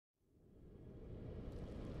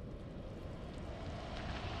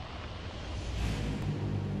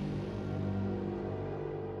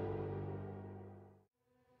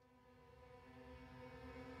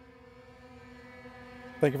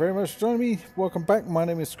Thank you very much for joining me. Welcome back. My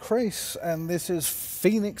name is Kraise, and this is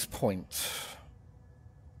Phoenix Point.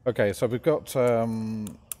 Okay, so we've got,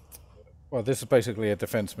 well, this is basically a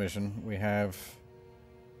defense mission. We have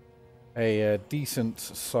a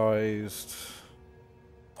decent-sized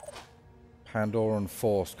Pandoran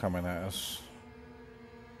force coming at us.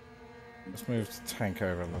 Let's move the tank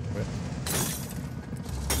over a little bit.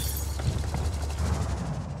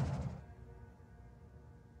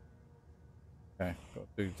 Okay, got a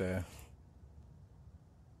dude there.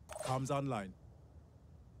 Arms online.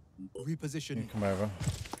 Repositioning. You come over.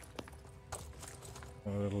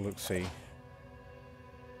 Have a little look-see.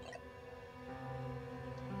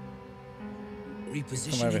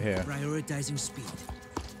 Repositioning. Come over here. Prioritizing speed.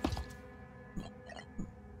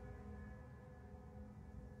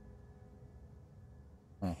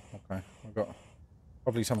 Oh, okay. I've got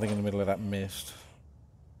probably something in the middle of that mist.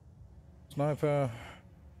 Sniper.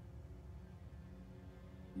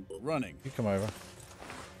 Running. You come over.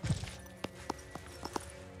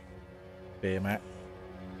 Beer mat.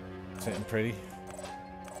 Sitting pretty.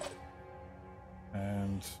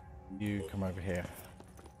 And you come over here.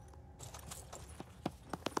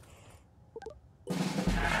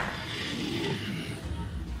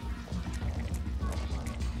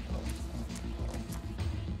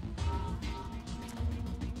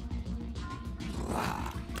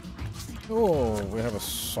 Oh, we have a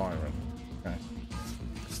siren. Okay.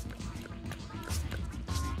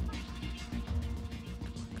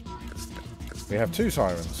 We have two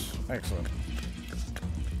sirens. Excellent.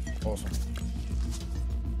 Awesome.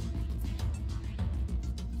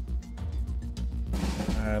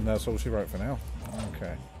 And that's all she wrote for now.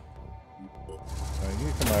 Okay. So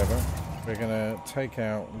you come over. We're going to take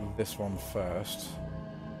out this one first.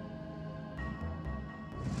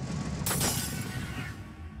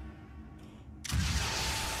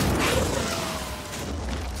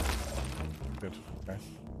 Good. Okay.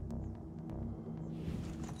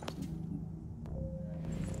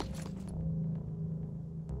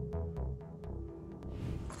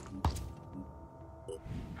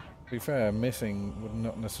 To be fair, missing would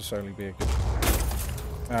not necessarily be a good...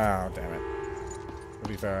 Ah, oh, damn it. To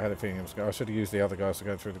be fair, I had a feeling it was... I should have used the other guys to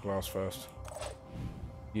go through the glass first.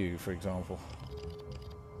 You, for example.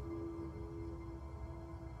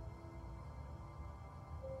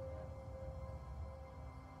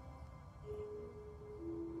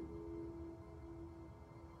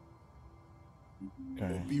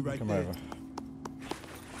 Okay, Be right come there. over.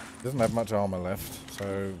 Doesn't have much armor left,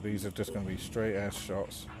 so these are just going to be straight ass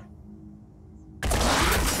shots.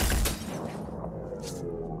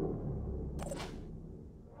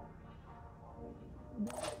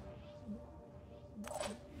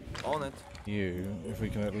 On it. You, if we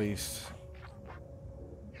can at least...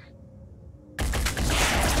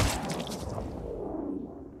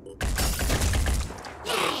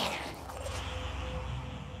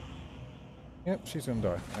 Yep, she's going to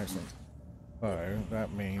die. Excellent. So,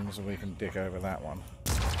 that means we can dick over that one.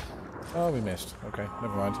 Oh, we missed. Okay,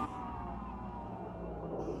 never mind.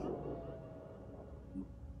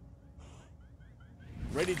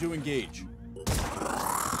 Ready to engage.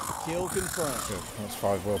 Kill confirmed. Good. That's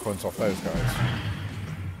 5 will points off those guys.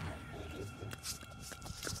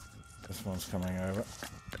 This one's coming over.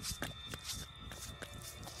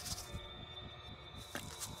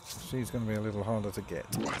 She's going to be a little harder to get.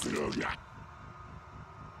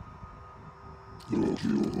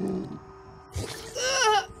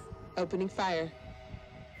 Opening fire.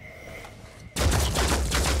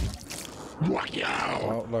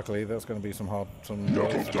 Well, luckily that's going to be some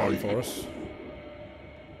rolls done for us.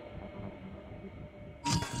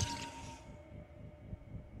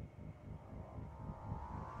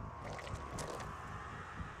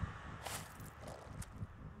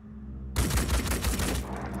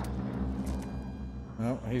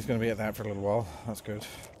 Well, he's going to be at that for a little while. That's good.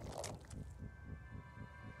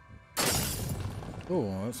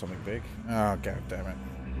 Oh, that's something big. Oh, god damn it.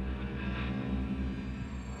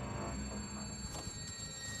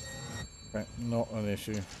 Okay, not an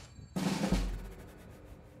issue.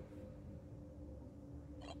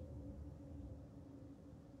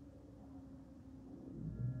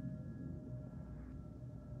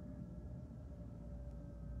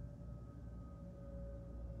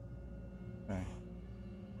 Okay.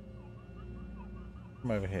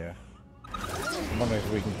 Come over here. I'm wondering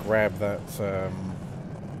if we can grab that,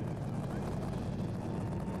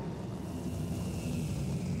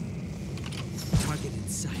 Target in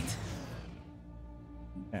sight.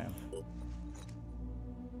 yeah,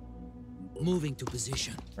 Moving to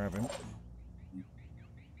position. grab him.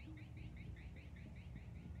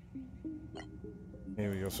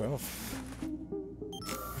 Heal yourself.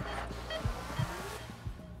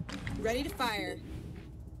 Ready to fire.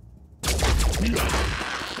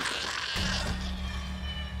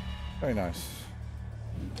 Very nice.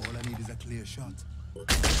 All I need is a clear shot.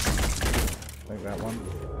 Take that one.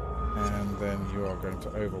 And then you are going to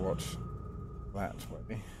overwatch that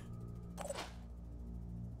way.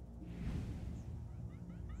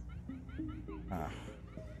 Ah.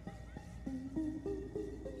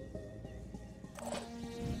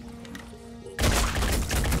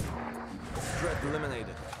 Threat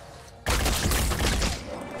eliminated.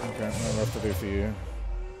 Okay, what do I have to do for you?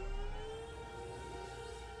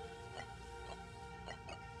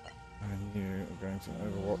 And you are going to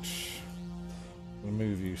overwatch. We'll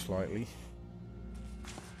move you slightly.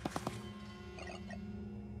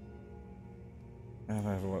 And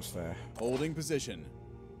overwatch there. Holding position.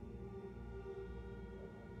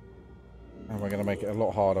 And we're going to make it a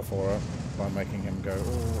lot harder for her by making him go,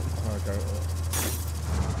 oh, go, oh.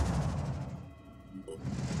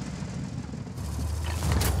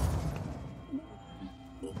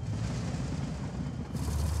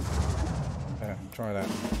 Yeah, try that.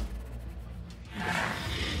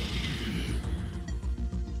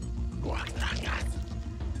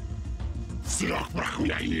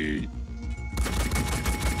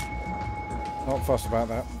 Not fussed about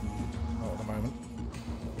that. Not at the moment.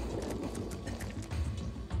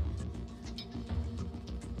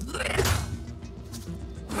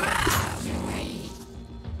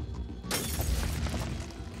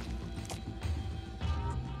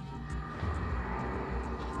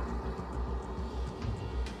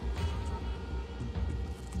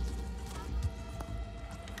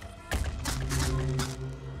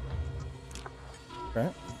 Okay.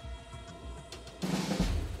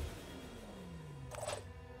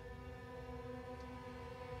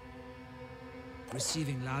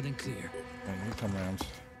 Receiving loud and clear. Yeah, you come round.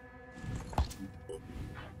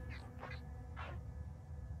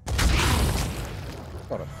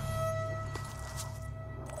 Got it.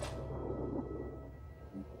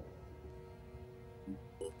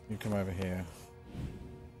 You come over here.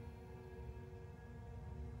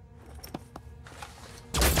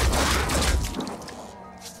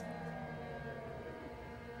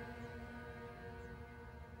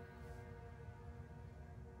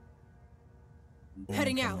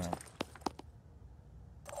 Heading Come out. round.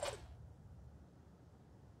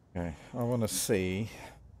 Okay, I want to see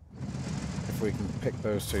if we can pick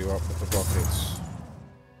those two up with the rockets.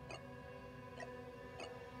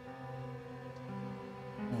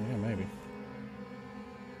 Oh yeah, maybe.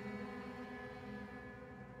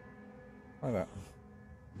 Like that.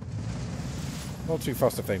 Not too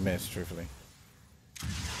fast if they miss, truthfully.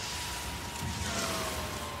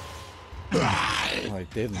 I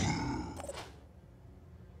didn't.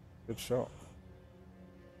 Good shot.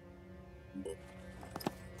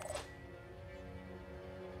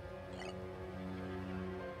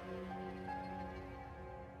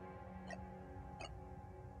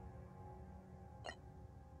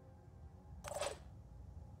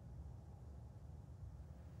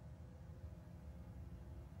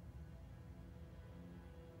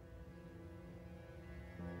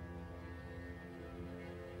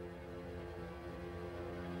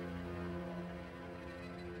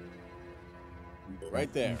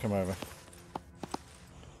 Right there. You come over.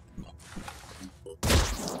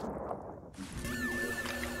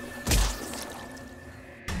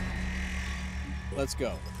 Let's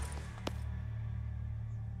go.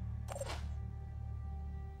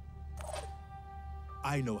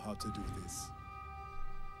 I know how to do this.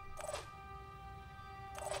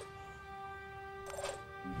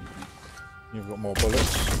 You've got more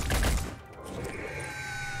bullets.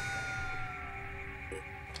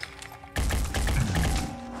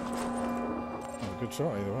 Good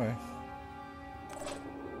shot either way.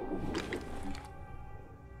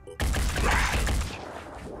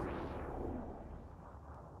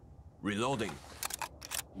 Reloading.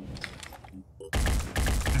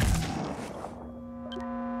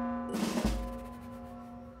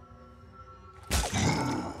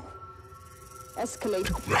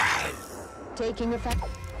 Escalate. Taking effect.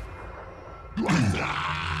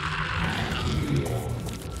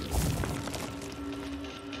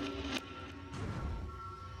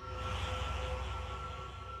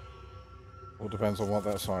 All depends on what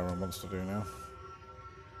that siren wants to do now.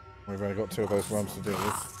 We've only got two of those worms to deal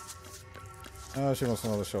with. Oh, she wants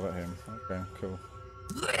another shot at him. Okay, cool.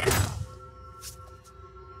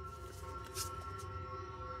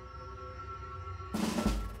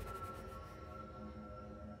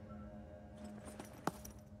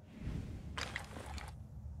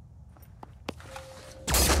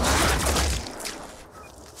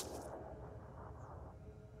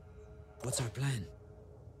 What's our plan?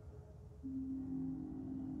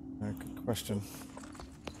 Good question.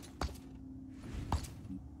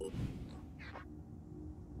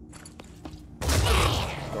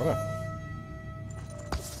 Got her.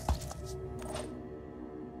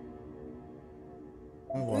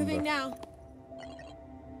 Moving now.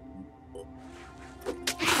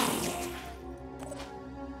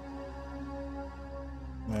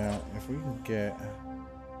 Now, if we can get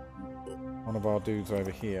one of our dudes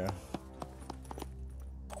over here,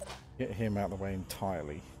 get him out of the way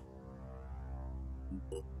entirely.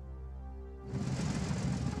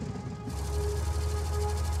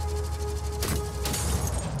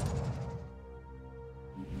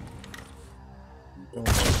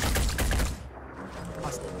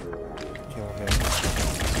 Kill him.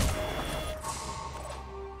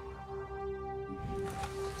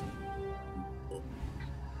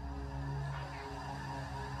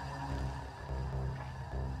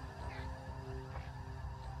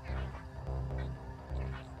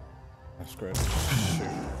 That's great. Shoot.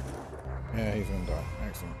 Yeah, he's gonna die.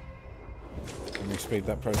 Excellent. Can we speed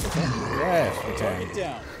that process up? Yes, we Target can.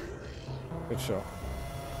 down. Good shot.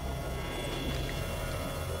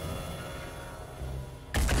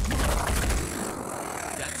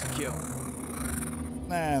 That's a kill.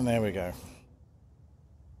 And there we go.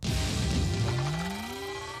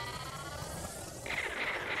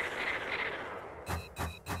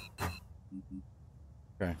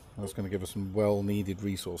 Okay, that's going to give us some well-needed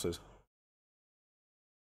resources.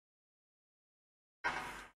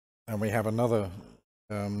 And we have another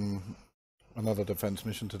defense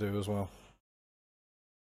mission to do as well.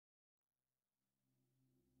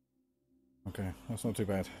 Okay, that's not too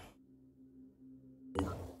bad.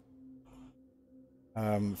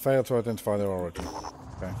 Failed to identify their origin.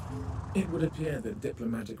 Okay. It would appear that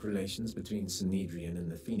diplomatic relations between Synedrian and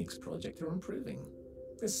the Phoenix Project are improving.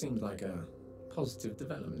 This seems like a positive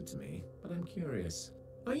development to me, but I'm curious.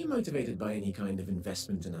 Are you motivated by any kind of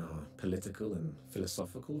investment in our political and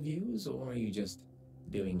philosophical views, or are you just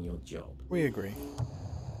doing your job? We agree.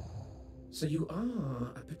 So you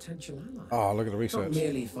are a potential ally. Oh, look at the Not research.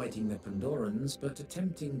 merely fighting the Pandorans, but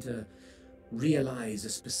attempting to realize a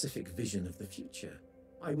specific vision of the future.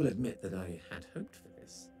 I will admit that I had hoped for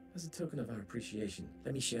this. As a token of our appreciation,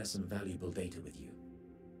 let me share some valuable data with you.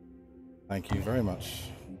 Thank you very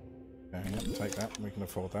much. Okay, yep, take that. We can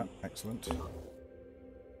afford that. Excellent.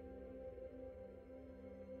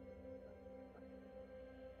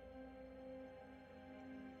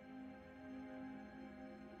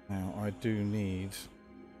 Now, I do need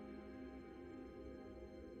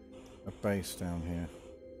a base down here.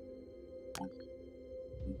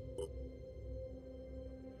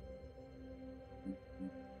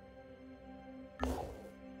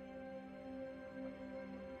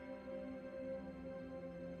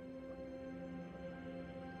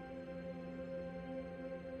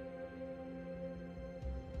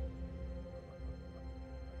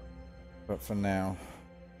 But for now,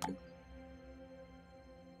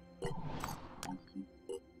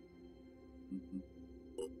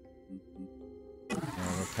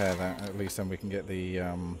 repair that. At least then we can get the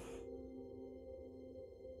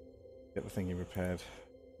thingy repaired.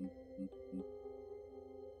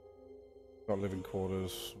 Got living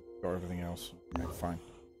quarters. Got everything else. Okay, fine.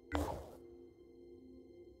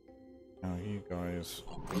 Now you guys.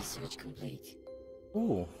 Research complete.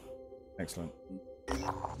 Ooh, excellent.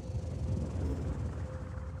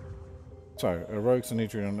 So, a rogue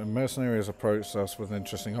Synedrian, a mercenary has approached us with an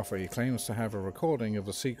interesting offer. He claims to have a recording of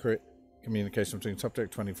a secret communication between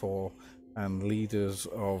Subject 24 and leaders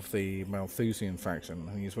of the Malthusian faction,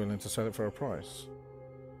 and he's willing to sell it for a price.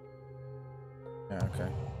 Yeah,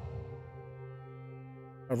 okay.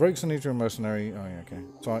 A rogue Synedrian mercenary, oh yeah, okay.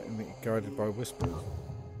 So, guided by whispers.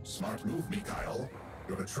 Smart move, Mikhail.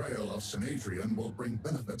 Your betrayal of Synedrian will bring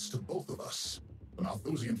benefits to both of us. The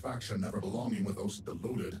Malthusian faction never belonging with those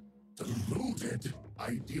deluded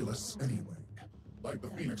idealists anyway. Like the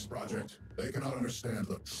Phoenix Project, they cannot understand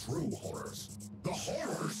the true horrors. The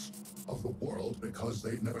horrors of the world because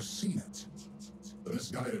they've never seen it. The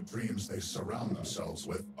misguided dreams they surround themselves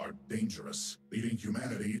with are dangerous, leading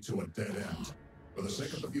humanity to a dead end. For the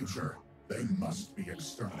sake of the future, they must be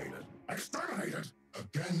exterminated. Exterminated!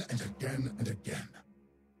 Again and again and again.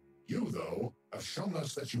 You, though, have shown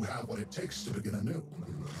us that you have what it takes to begin anew.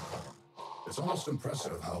 It's almost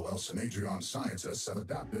impressive how well Synedrian scientists have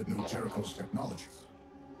adapted New Jericho's technology.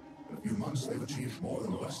 In a few months, they've achieved more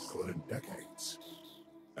than the West could in decades.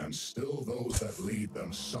 And still those that lead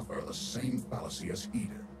them suffer the same fallacy as he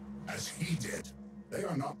did. They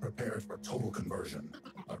are not prepared for total conversion,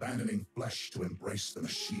 abandoning flesh to embrace the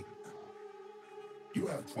machine. You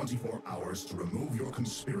have 24 hours to remove your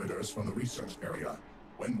conspirators from the research area.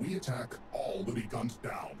 When we attack, all will be gunned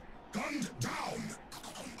down. Gunned down!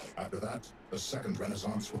 After that, the second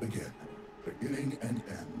renaissance will begin. Beginning and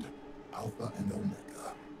end. Alpha and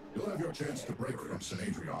Omega. You'll have your chance to break from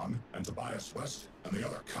Synedrion, and Tobias West and the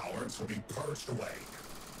other cowards will be purged away.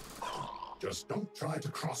 Just don't try to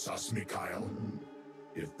cross us, Mikhail.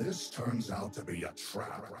 If this turns out to be a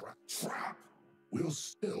trap, we'll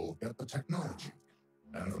still get the technology.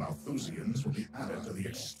 And the Malthusians will be added to the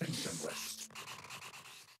extinction list.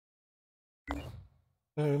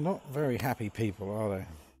 They're not very happy people, are they?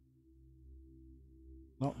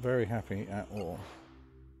 Not very happy at all.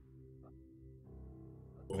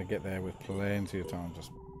 Gonna get there with plenty of time.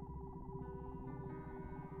 Just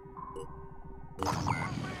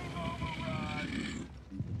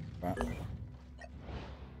that.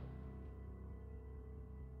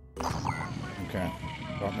 Okay,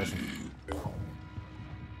 right mission.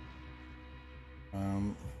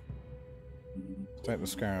 Take the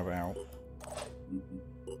scarab out.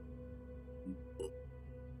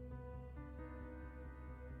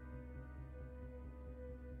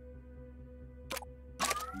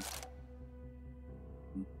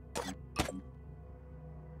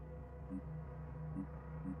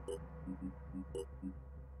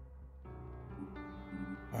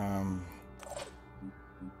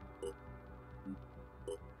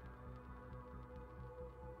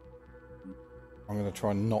 I'm going to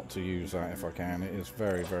try not to use that if I can. It is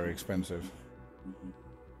very, very expensive.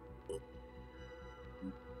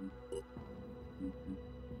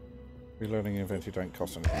 Reloading inventory don't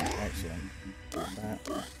cost anything. Excellent. That.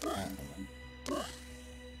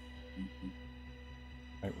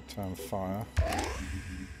 Make return fire.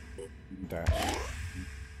 Dash.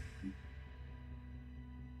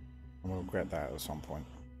 And we'll regret that at some point.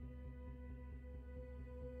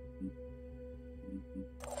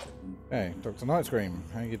 Hey, Dr. Nightscream,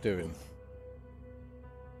 how you doing?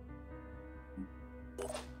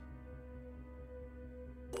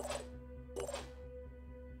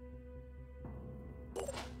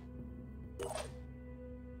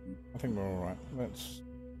 I think we're alright. Let's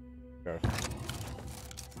go.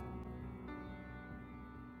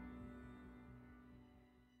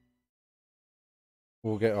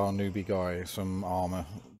 We'll get our newbie guy some armor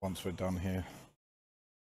once we're done here.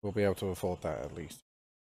 We'll be able to afford that at least.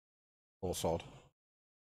 Or sod.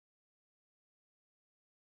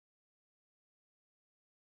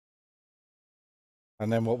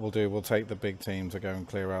 And then what we'll do, we'll take the big team to go and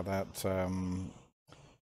clear out that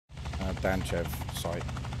Danchev site.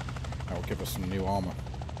 That will give us some new armor.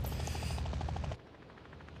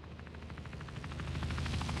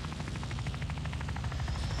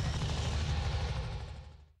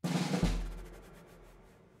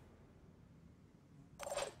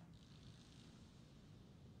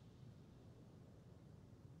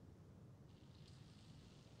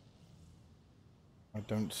 I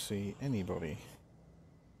don't see anybody.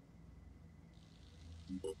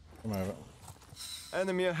 Come over.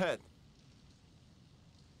 Enemy ahead.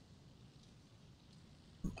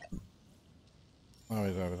 Oh,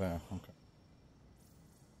 he's over there. Okay.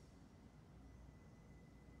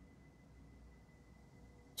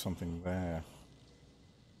 Something there.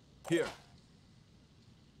 Here.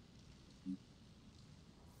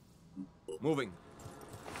 Moving.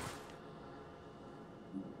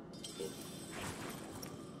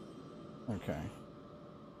 Okay.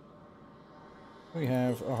 We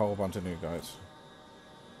have a whole bunch of new guys.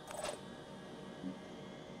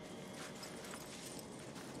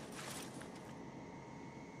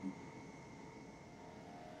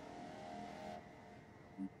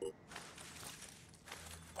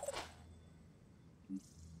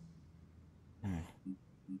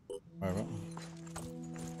 Over.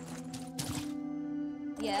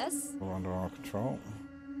 Yes? We're under our control.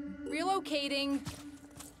 Relocating.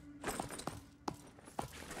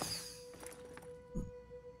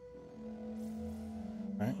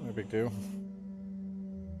 Okay, no big deal.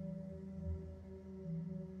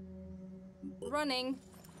 Running.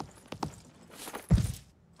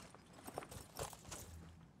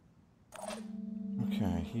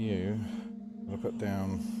 Okay, you. I'll put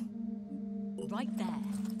down. Right there.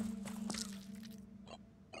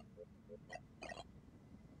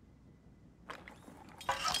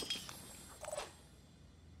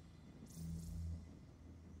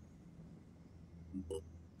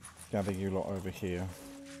 Gather you lot over here.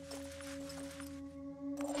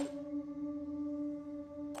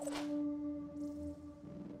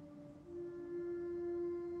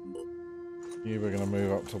 You were going to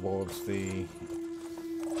move up towards the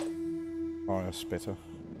fire spitter.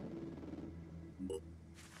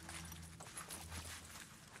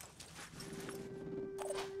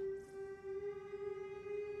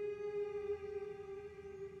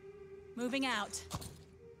 Moving out.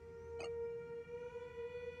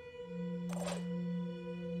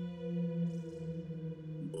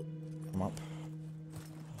 Come up.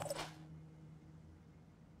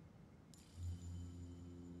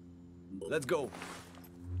 Let's go.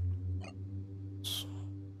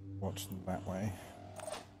 Watch them that way.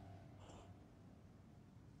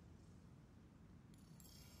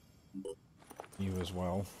 You as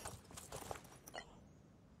well.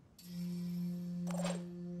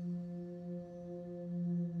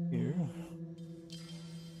 You.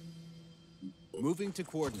 Moving to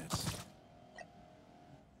coordinates.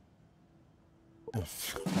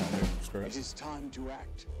 Screw It it. is time to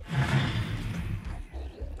act.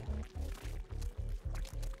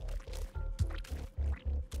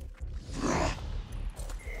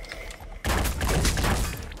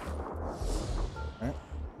 Right.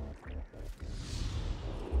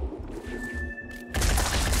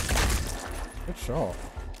 Good shot.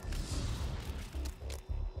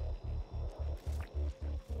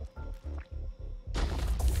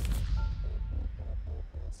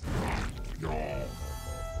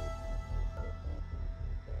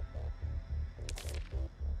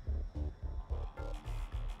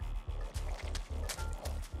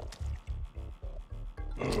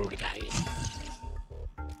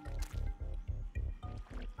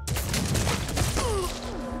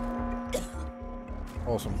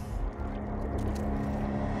 Awesome.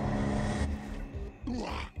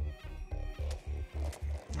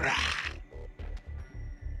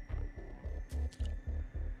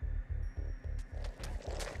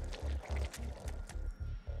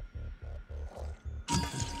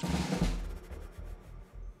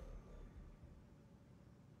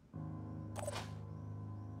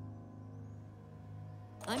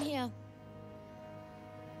 I'm here.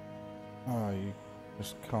 Oh, you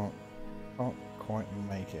just can't quite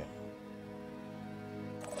make it.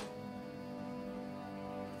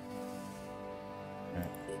 Okay.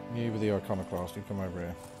 You with the iconoclast, you come over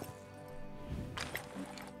here.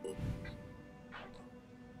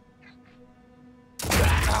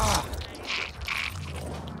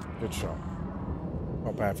 Good shot.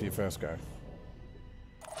 Not bad for your first go.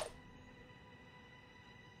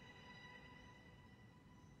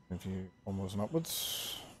 If you onwards and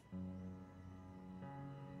upwards.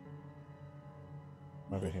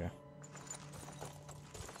 Over here.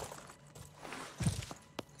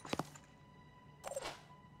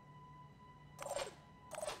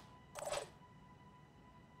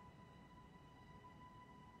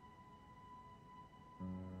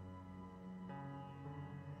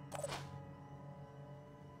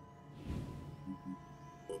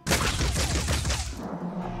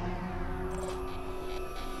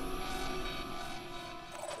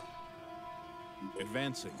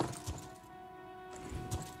 Advancing.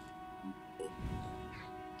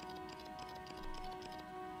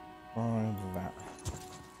 Find that.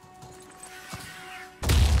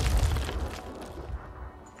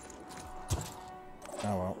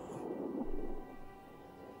 Oh well.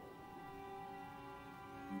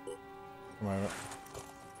 Come over.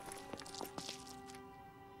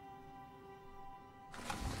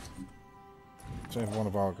 See if one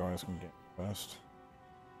of our guys can get first.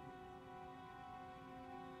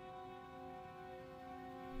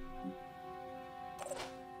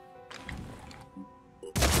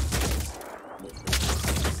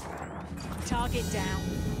 Target down.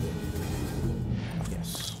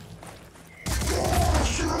 Yes.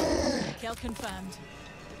 Kill confirmed.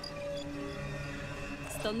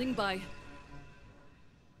 Standing by.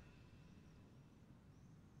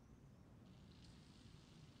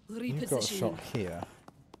 You've got a shot here.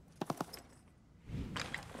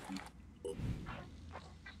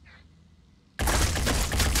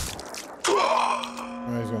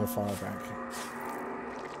 Oh, he's going to fire back.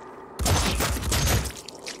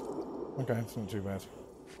 Okay, it's not too bad.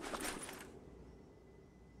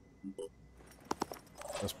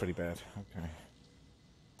 That's pretty bad. Okay.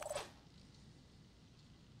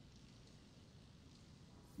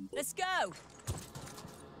 Let's go.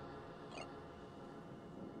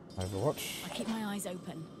 Overwatch. I keep my eyes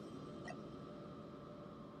open.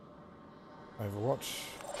 Overwatch.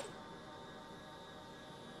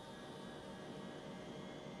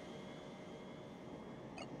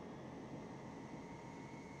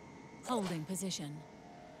 Holding position.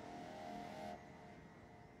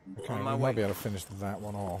 Okay, On we my might way. be able to finish that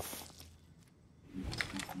one off.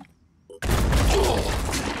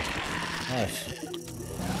 Nice.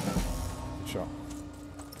 Good shot.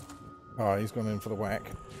 Oh, he's gone in for the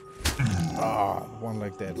whack. Ah, one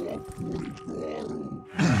leg dead.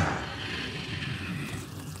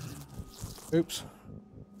 Oops.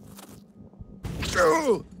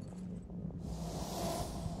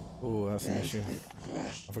 Oh, that's an issue.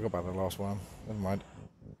 I forgot about the last one. Never mind.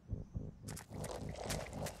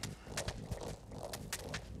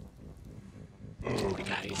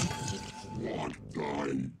 Okay. One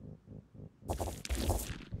gun.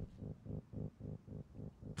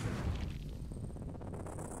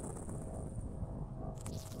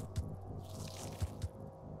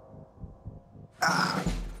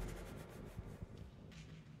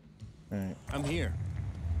 Right. I'm here.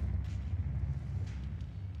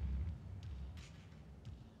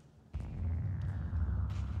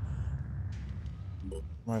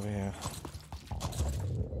 I'm over here.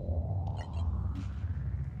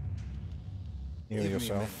 Heal Give me a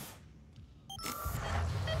yourself.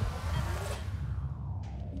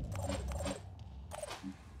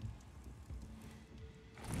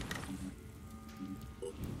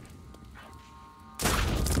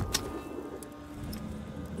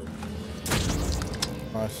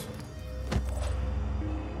 Nice.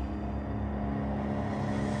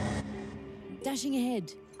 Dashing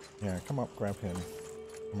ahead. Yeah, come up, grab him.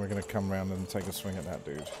 And we're going to come round and take a swing at that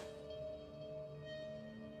dude.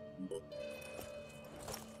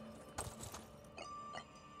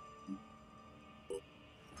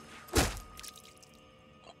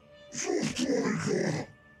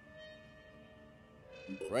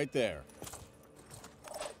 Right there.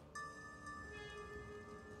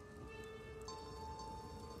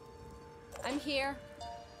 I'm here.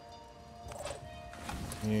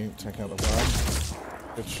 You take out the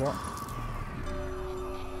worm. Good shot.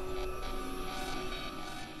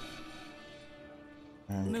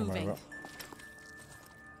 And come Moving. over.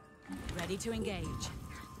 Ready to engage.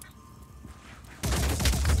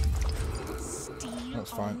 Steel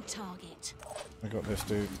That's fine. on target. I got this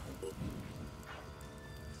dude.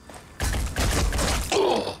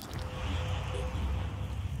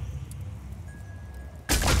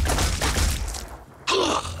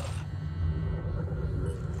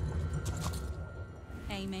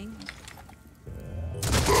 Aiming.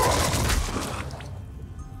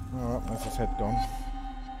 Alright, that's his head gone.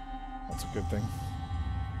 That's a good thing.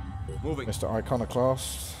 Moving. Mr.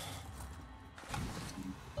 Iconoclast.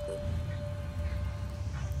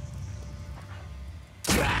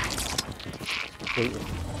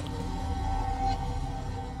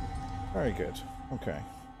 Very good. Okay.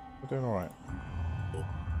 We're doing alright.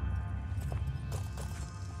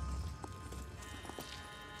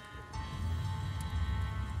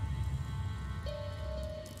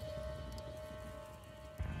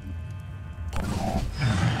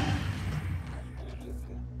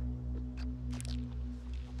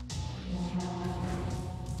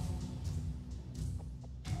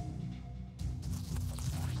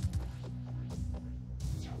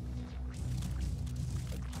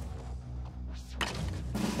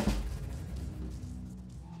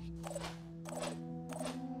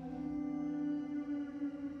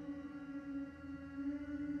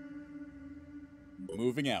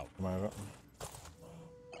 Moving out. Come over.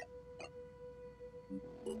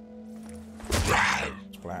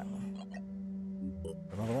 Splat.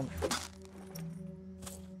 Another one.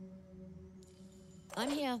 I'm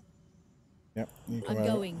here. Yep, you come I'm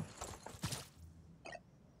over. going.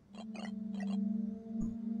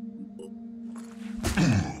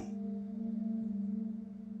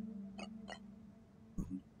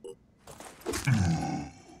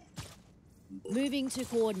 Moving to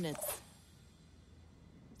coordinates.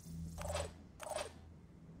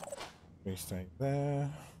 We stay there.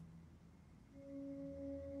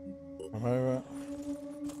 Come over.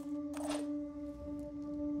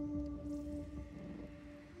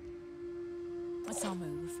 What's our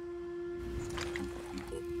move?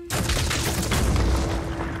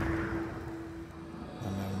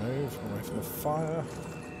 And then move away from the fire.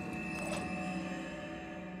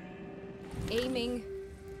 Aiming.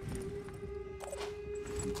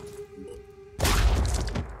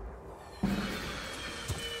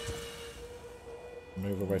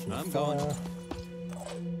 Move away from the I'm fire. going.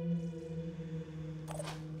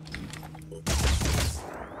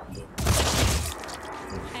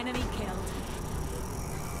 Enemy killed.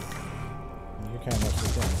 You can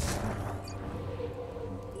actually go.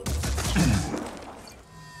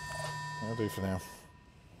 That'll do for now.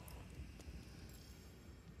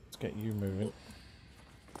 Let's get you moving.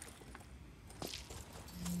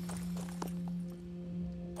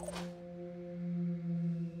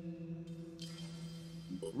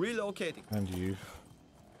 Relocating. And you.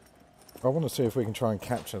 I want to see if we can try and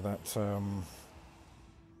capture that.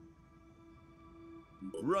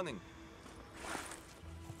 Running.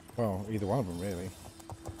 Well, either one of them, really.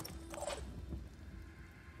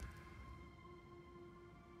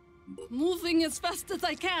 Moving as fast as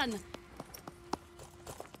I can.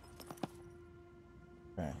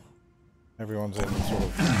 Everyone's in sort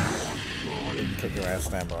of kick your ass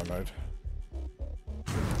standby mode.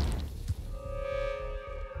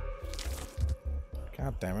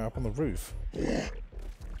 God damn it, up on the roof.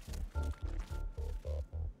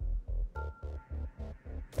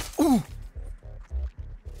 Ooh!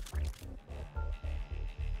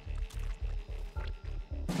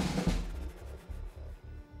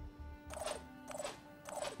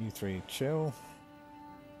 You three chill.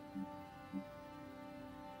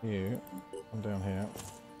 You, I'm down here.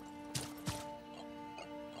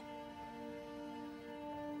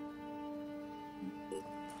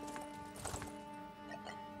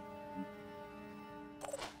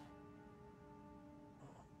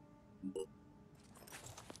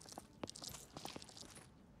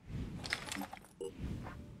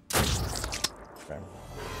 Okay.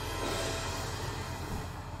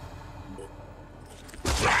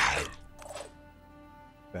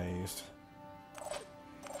 Dazed.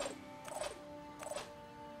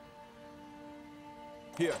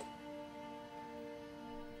 Here.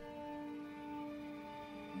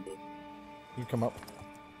 You come up.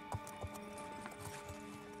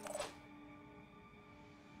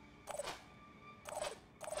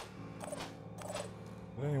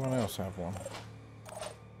 Does anyone else have one?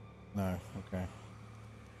 No, okay.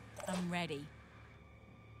 I'm ready.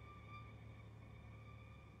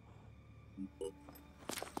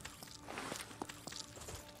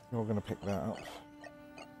 You're gonna pick that up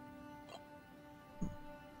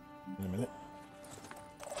in a minute.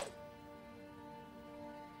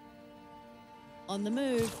 On the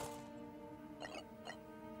move.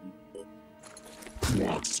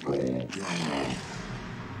 Yes,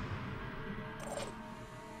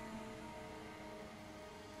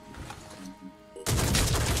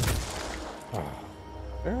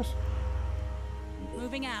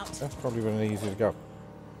 Moving out. that's probably been easy to go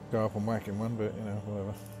up and whack in one, but you know,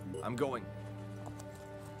 whatever. I'm going.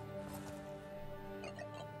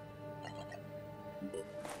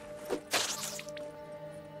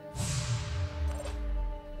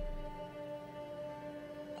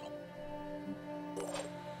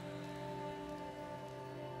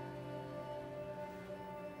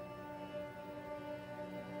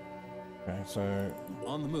 Okay, so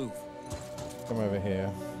On the move. come over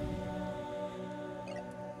here.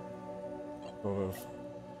 Sort of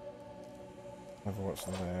have a watch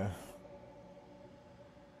there.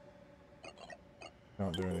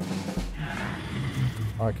 Can't do anything.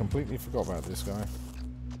 I completely forgot about this guy.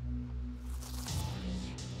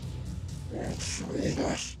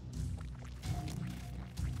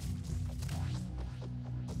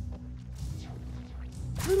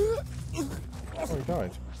 Oh, he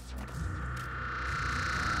died.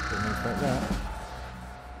 Didn't expect that.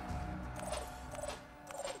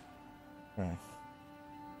 Okay.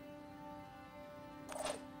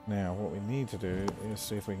 Now, what we need to do is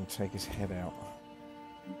see if we can take his head out.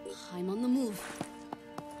 I'm on the move.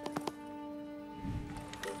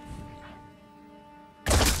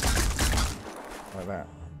 Like that.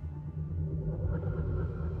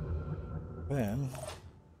 Then...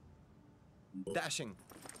 Dashing.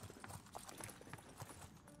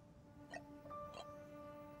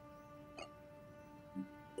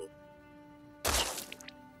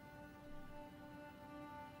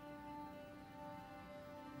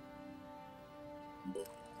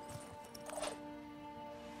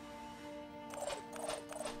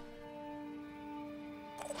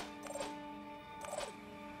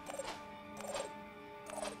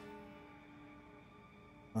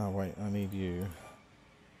 Oh wait, I need you.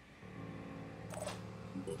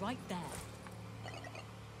 Right there.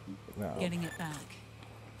 Pick that up. Getting it back.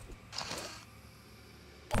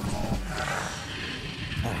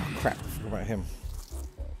 Oh crap, forgot about him.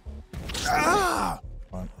 Ah!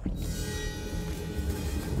 Fine.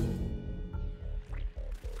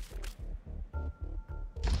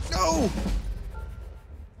 No!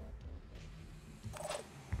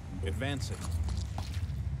 Advancing.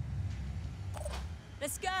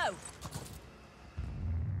 Let's go.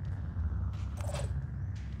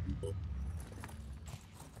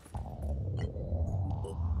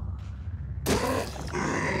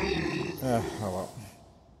 Oh well.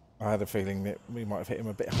 I had a feeling that we might have hit him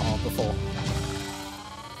a bit hard before.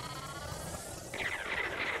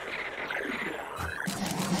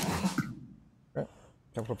 Okay.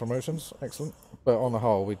 Couple of promotions, excellent. But on the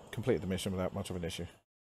whole, we completed the mission without much of an issue.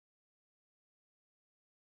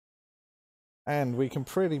 And we can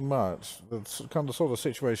pretty much, the kind of sort of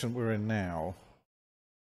situation we're in now,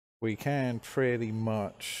 we can pretty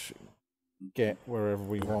much get wherever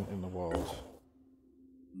we want in the world.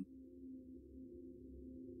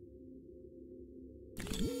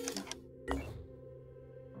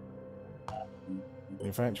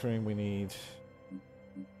 Manufacturing, we need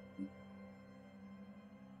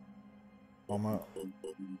armor.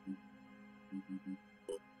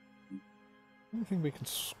 Anything we can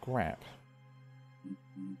scrap?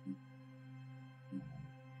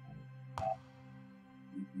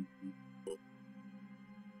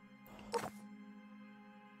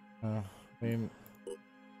 I mean,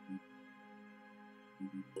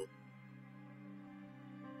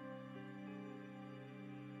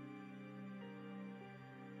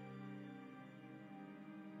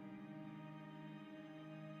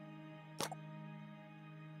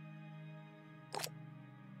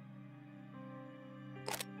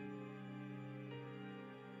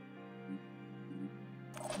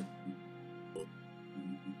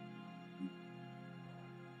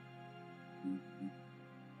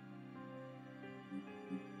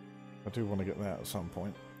 I do want to get that at some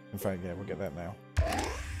point. In fact, yeah, we'll get that now.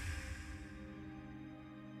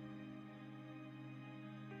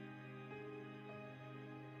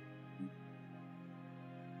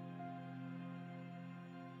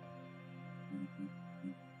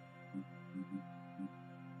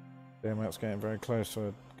 Damn, that's getting very close to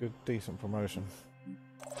a good, decent promotion.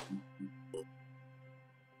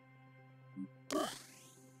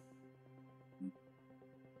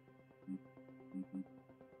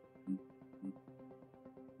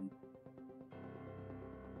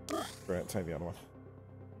 Great, take the other one.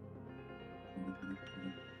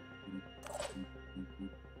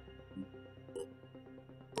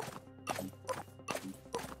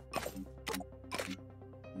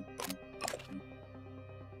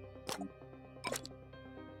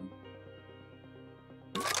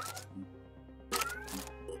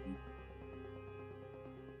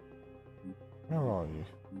 Where are you?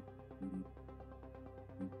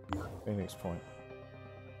 Phoenix Point.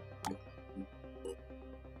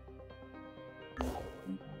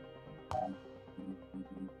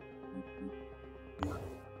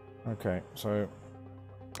 Okay, so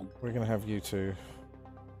we're going to have you two.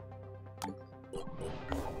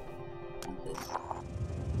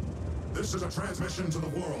 This is a transmission to the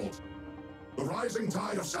world. The rising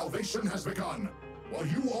tide of salvation has begun. While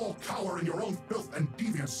you all cower in your own filth and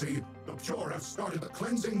deviancy, the pure have started the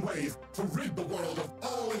cleansing wave to rid the world of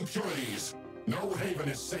all impurities. No haven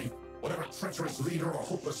is safe, whatever treacherous leader or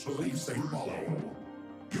hopeless beliefs they follow.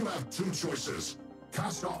 You have two choices.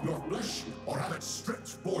 Cast off your flesh, or have it stripped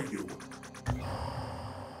for you.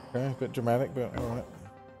 Okay, a bit dramatic, but alright.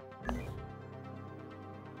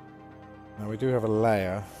 Now we do have a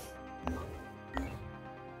layer.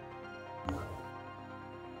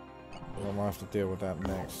 I might have to deal with that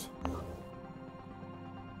next.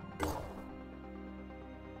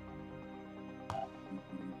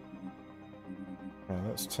 Okay,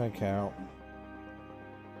 let's take out.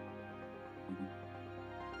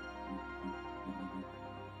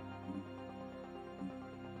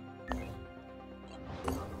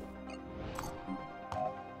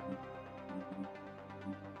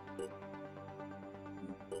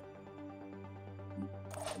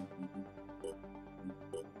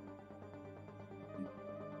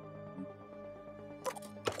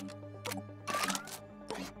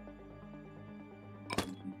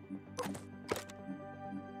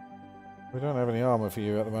 We don't have any armor for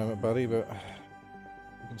you at the moment, buddy, but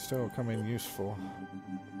you can still come in useful.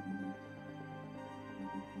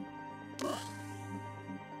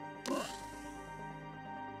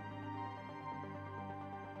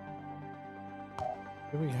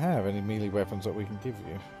 Do we have any melee weapons that we can give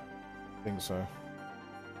you? I think so.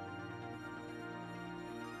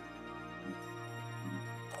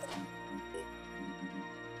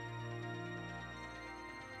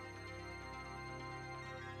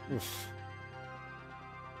 Oof.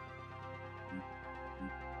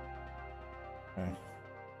 Okay.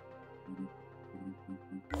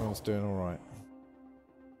 Everyone's doing all right.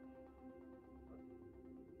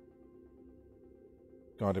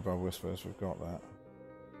 Guided by whispers, we've got that.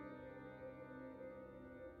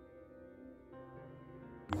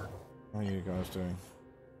 How are you guys doing?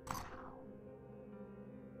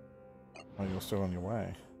 Oh, you're still on your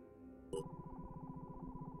way.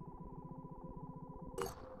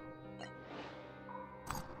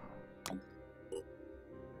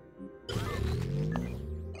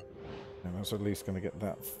 And that's at least going to get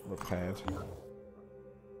that repaired.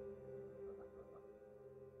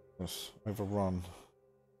 Let's overrun.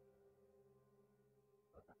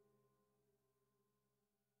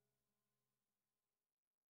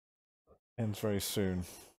 Ends very soon.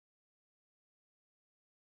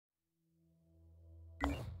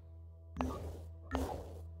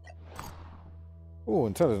 Oh,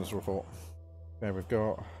 intelligence report. There we've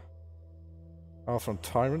got Arthur and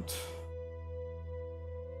Tyrant.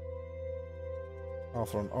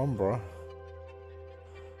 Arthur and Umbra.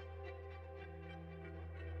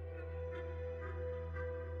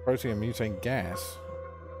 Protein and mutane gas.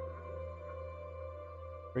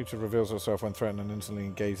 Creature reveals herself when threatened and instantly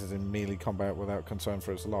engages in melee combat without concern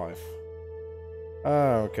for its life.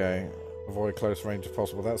 Oh, okay. Avoid close range if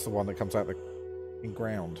possible. That's the one that comes out in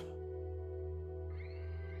ground.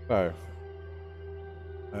 So,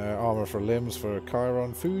 armor for limbs for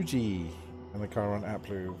Chiron Fuji and the Chiron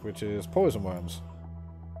Aplu, which is poison worms,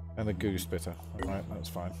 and the goo spitter. Alright, that's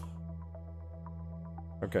fine.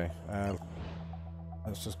 Okay,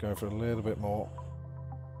 let's just go for a little bit more.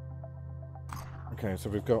 Okay, so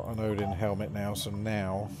we've got an Odin helmet now, so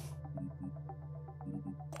now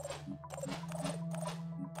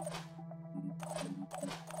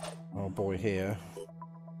oh boy here.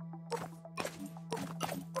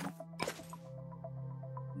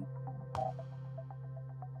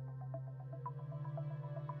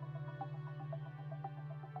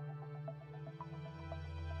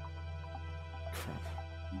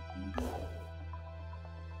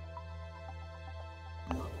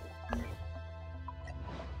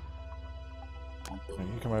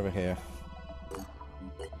 You come over here.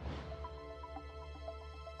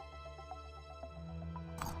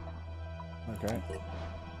 Okay.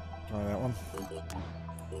 Try that one.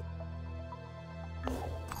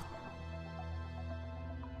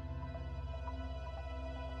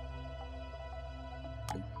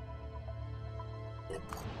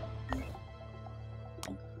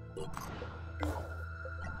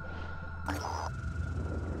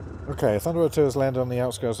 Okay, Thunderbird 2 has landed on the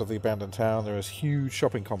outskirts of the abandoned town. There is a huge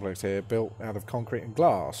shopping complex here, built out of concrete and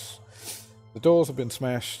glass. The doors have been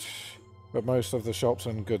smashed, but most of the shops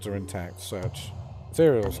and goods are intact. Search.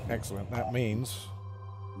 Materials, excellent. That means...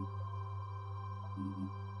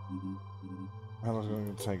 how long is it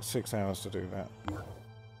going to take? 6 hours to do that.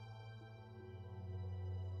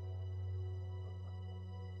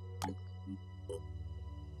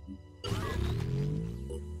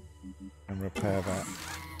 And repair that.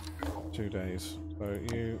 2 days. So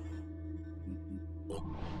you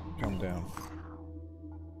come down.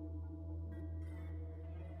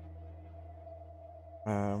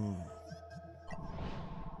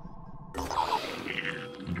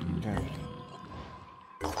 Okay.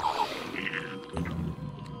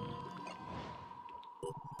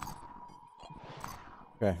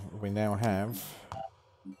 Okay, we now have...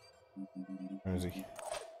 where is he?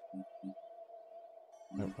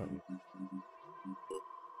 Nope.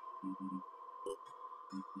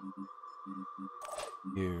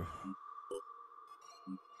 You.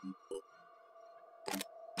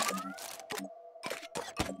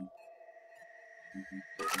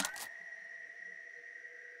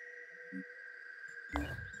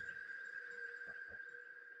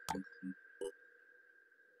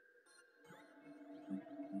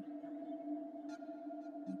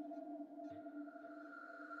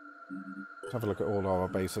 Let's have a look at all our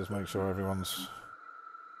bases, make sure everyone's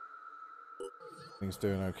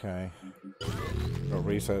doing okay. Got a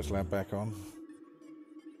research lab back on.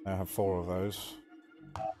 Now I have 4 of those.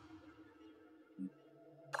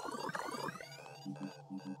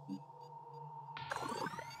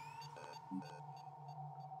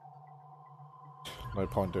 No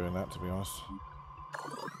point doing that, to be honest.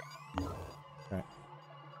 Okay.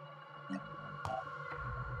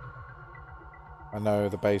 I know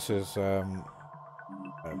the bases, I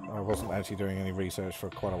wasn't actually doing any research for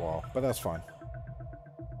quite a while, but that's fine.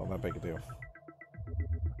 Not that big a deal.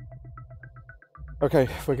 Okay,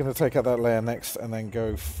 we're going to take out that layer next and then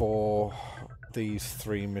go for these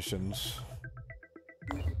 3 missions.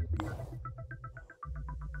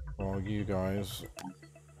 While you guys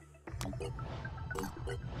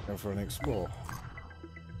go for an explore.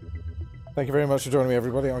 Thank you very much for joining me,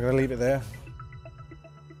 everybody. I'm going to leave it there.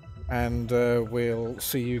 And we'll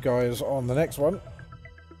see you guys on the next one.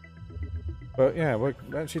 But yeah, we're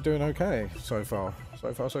actually doing okay so far.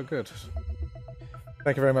 So far, so good.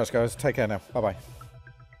 Thank you very much, guys. Take care now. Bye-bye.